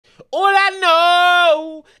All I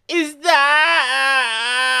know is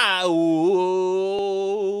that.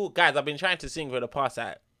 Ooh. Guys, I've been trying to sing for the past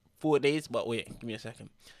like 4 days, but wait, give me a second.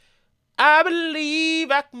 I believe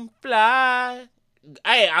I can fly.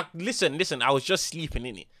 Listen, I was just sleeping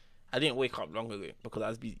in it. I didn't wake up long ago because I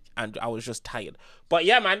was busy and I was just tired. But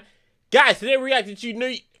yeah, man. Guys, today we reacted to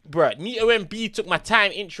NitoNB took my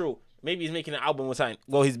time intro. Maybe he's making an album or something.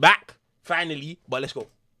 Well, he's back, finally. But let's go.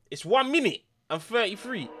 It's 1 minute. I'm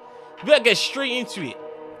 33. We better get straight into it.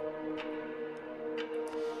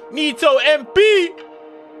 NitoNB,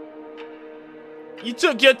 you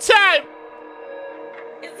took your time.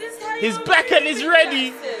 He's back and he's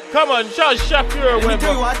ready. Come on, Charles Shapiro. Let me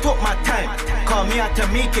tell you, I took my time. Call me out to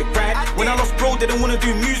make it right. When I lost bro, didn't want to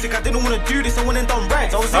do music. I didn't want to do this. I went and done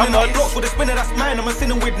rights. I was sitting on blocks with a spinner, that's mine. I'm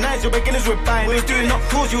sitting with nines. Your beginners were buying. We was doing up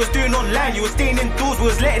tours, you was doing online. You was staying indoors, we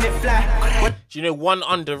was letting it fly. Do you know one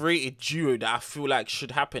underrated duo that I feel like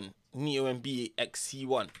should happen? NitoNB x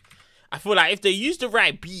C1. I feel like if they use the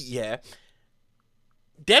right beat, yeah,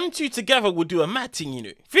 them two together would do a mad thing, you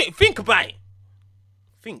know. Think about it.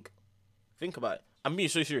 Think about it. I'm being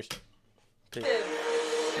so serious. Okay.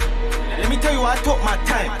 Let me tell you, I took my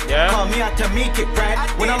time. Yeah. Call me out to make it right.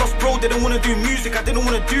 When I lost bro, didn't want to do music. I didn't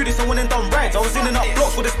want to do this. I went and done rights. I was in and up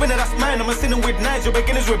blocks with a spinner, that's mine. I'm sitting with nines. Your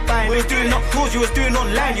beginners were buying. We was doing up tours, you was doing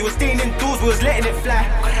online. You was staying indoors, we was letting it fly.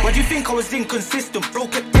 Why do you think I was inconsistent? Bro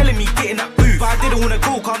kept telling me getting that booth, but I didn't want to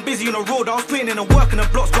go, cause I'm busy on the road. I was putting in the work and the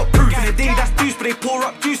blocks got proof. In the day that's juice, but they pour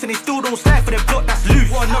up juice and they still don't slide for their block that's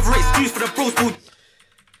loose. What another excuse for the bros who...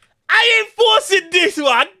 I ain't forcing this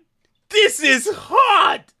one. This is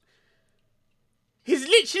hard. He's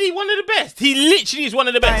literally one of the best. He literally is one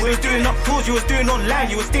of the best. We was doing up tours, you was doing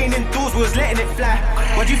online. You was staying indoors, we was letting it fly.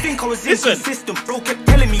 Why do you think I was inconsistent? Bro kept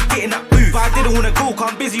telling me getting that booth, but I didn't want to go,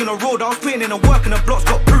 cause I'm busy on the road. I was putting in the work and the blocks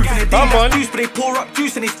got proof. In the day that's juice, but they pour up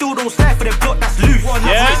juice and they still don't slide for their block that's loose. What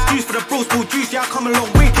another excuse for the bros full juice. Yeah, I come a long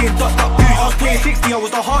way, can't dot booze. I was playing 60, I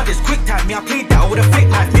was the hardest. Quick time, me I played that with a flick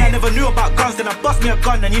knife. Me I never knew about guns, then I bust me a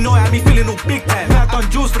gun, and you know I had me feeling all big time. Me I done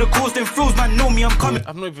jewels for the cause, then froze, man know me, I'm coming.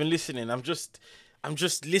 I'm not even listening. I'm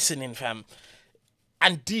just listening, fam.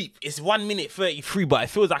 And deep, it's 1 minute 33, but it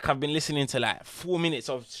feels like I've been listening to like 4 minutes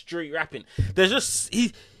of straight rapping. There's just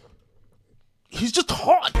he's just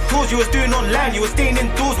hot. Tours you was doing online, you was staying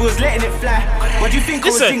indoors, we was letting it fly. Why do you think I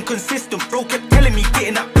was inconsistent? Bro kept telling me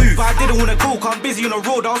getting that booth, but I didn't want to go, cause I'm busy on the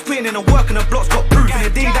road. I was putting in the work and the blocks got proof. In the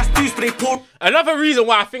day that's juice, but they pour. Another reason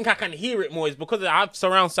why I think I can hear it more is because I have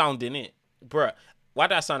surround sound in it, bruh. Why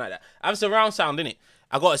did I sound like that? I have surround sound in it.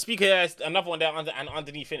 I got a speaker here, another one there and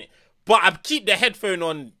underneath in it. But I keep the headphone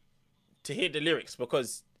on to hear the lyrics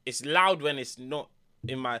because it's loud when it's not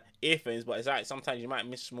in my earphones, but it's like sometimes you might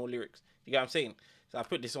miss small lyrics. You get what I'm saying? So I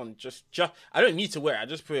put this on just I don't need to wear it. I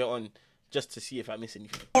just put it on just to see if I miss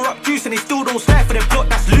anything. Pour up juice and they still don't slide for their block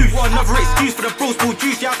that's loose. What another excuse for the bros full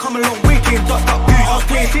juice. Yeah, I come a long way, can't dot booze. I was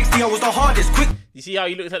playing 60, I was the hardest. Quick. You see how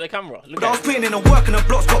you looked at the camera? Look I was putting in the work and the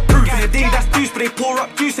blocks got proof. In the day that's juice, but they pour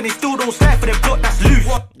up juice and they still don't slide for their block that's loose.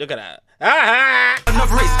 Look at that.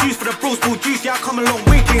 Another excuse for the bros full juice. Yeah, I come a long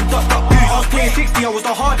way, can't dot booze. I was playing 60, I was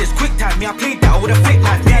the hardest. Quick time, me I played that with a flick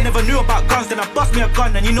knife. Me I never knew about guns, then I bust me a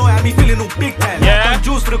gun, and you know I had me feeling all big time. Yeah. Done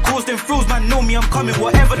jewels for the cause, then froze, man know me, I'm coming.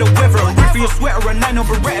 Whatever the weather, I'm for your sweater, a 9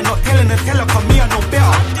 over Beretta, not telling the teller, come me I know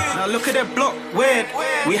better. Now look at that block, weird.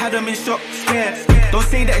 We had them in shock, scared. Don't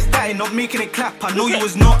say that it's that, not making it clap. I know you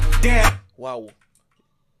was not there. Wow.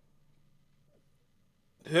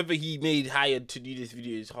 Whoever he made hired to do this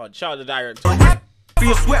video is hard. Shout out to the director. For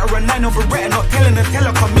your sweater, a 9 over Beretta, not telling the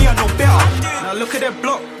teller, come me I know better. Now look at that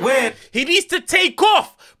block, weird. He needs to take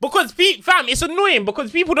off because fam, it's annoying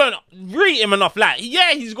because people don't rate him enough. Like,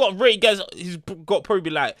 yeah, he's got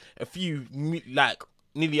probably like a few, like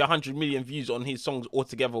nearly 100 million views on his songs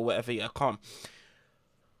altogether, whatever. Yeah, calm.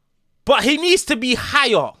 But he needs to be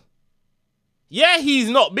higher. Yeah, he's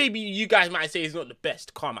not. Maybe you guys might say he's not the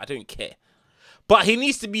best. Calm, I don't care. But he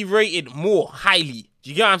needs to be rated more highly. Do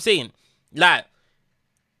you get what I'm saying? Like,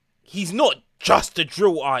 he's not just a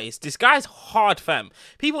drill artist. This guy's hard, fam.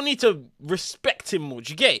 People need to respect him more.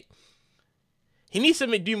 Do you get it? He needs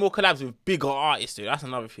to do more collabs with bigger artists, dude. That's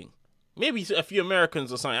another thing. Maybe a few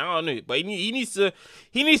Americans or something. I don't know. But he needs to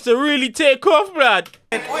really take off, blood.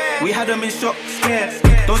 We had them in shock, scared.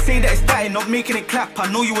 Don't say that it's that, not making it clap.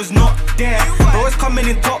 I know you was not there. Bro, it's coming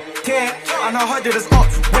in top tier. And I heard that there's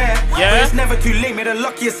ops where. Yeah. But it's never too late. Made a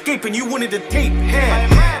lucky escape and you wanted to tape. Yeah.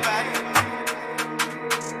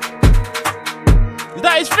 Is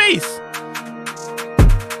that his face?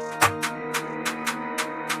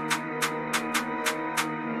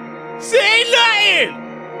 Say nothing!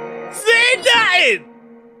 Say nothing!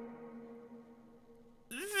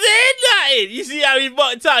 Say it? You see how he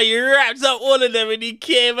bucked out? He wrapped up all of them and he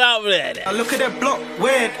came out with it. I look at that block,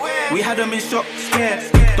 weird. We had them in shock,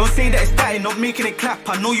 scared. Don't say that it's that, not making it clap.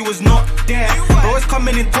 I know you was not there. Bro, it's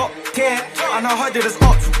coming in top tier. And I heard that it's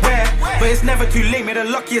up to where. But it's never too late. Made a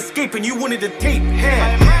lucky escape and you wanted to tape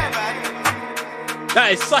here.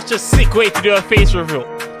 That is such a sick way to do a face reveal.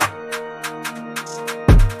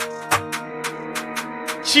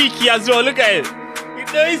 Cheeky as well, look at him.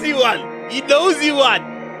 He knows he won. He knows he won.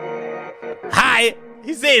 Hi.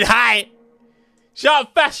 He said hi. Shout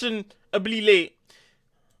out fashionably late.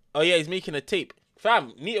 Oh yeah, he's making a tape.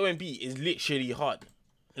 Fam, NitoNB is literally hard.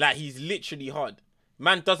 Like, he's literally hard.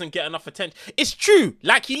 Man doesn't get enough attention. It's true.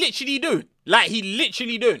 Like, he literally don't. Like, he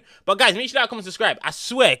literally don't. But guys, make sure to like, comment, subscribe. I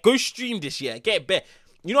swear, go stream this year. Get better.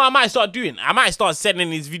 You know what I might start doing? I might start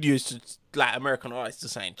sending these videos to, like, American artists to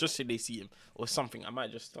sign. Just so they see him. Or something. I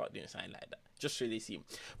might just start doing something like that. Just so they see him.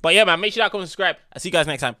 But yeah, man, make sure to like, comment, subscribe. I'll see you guys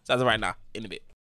next time. So as of right now, in a bit.